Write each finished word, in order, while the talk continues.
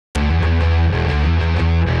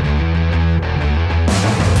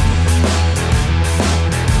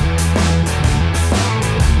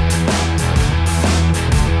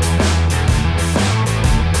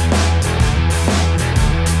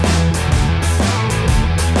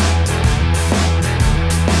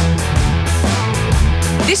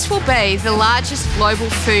This will be the largest global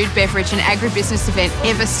food, beverage and agribusiness event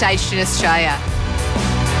ever staged in Australia.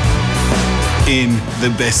 In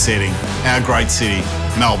the best setting, our great city,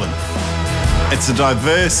 Melbourne. It's a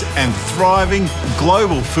diverse and thriving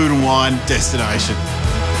global food and wine destination.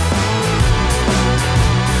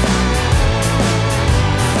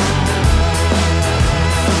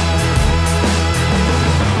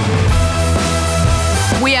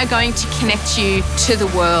 We are going to connect you to the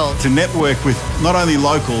world. To network with not only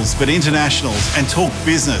locals but internationals and talk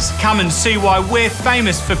business. Come and see why we're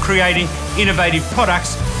famous for creating innovative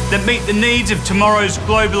products that meet the needs of tomorrow's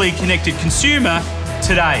globally connected consumer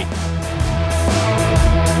today.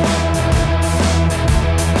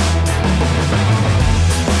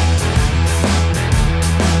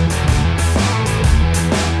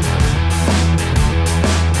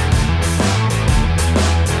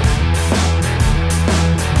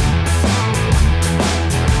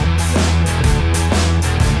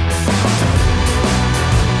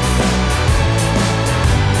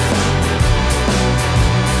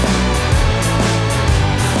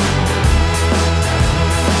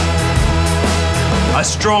 A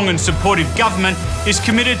strong and supportive government is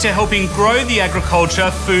committed to helping grow the agriculture,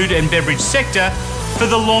 food and beverage sector for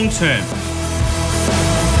the long term.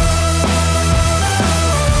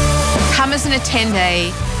 Come as an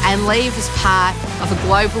attendee and leave as part of a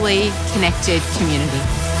globally connected community.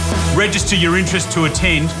 Register your interest to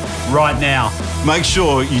attend right now. Make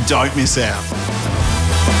sure you don't miss out.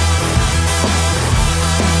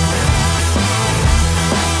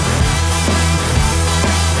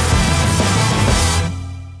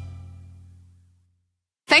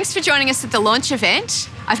 Thanks for joining us at the launch event.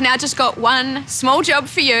 I've now just got one small job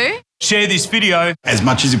for you. Share this video As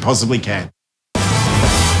much as you possibly can.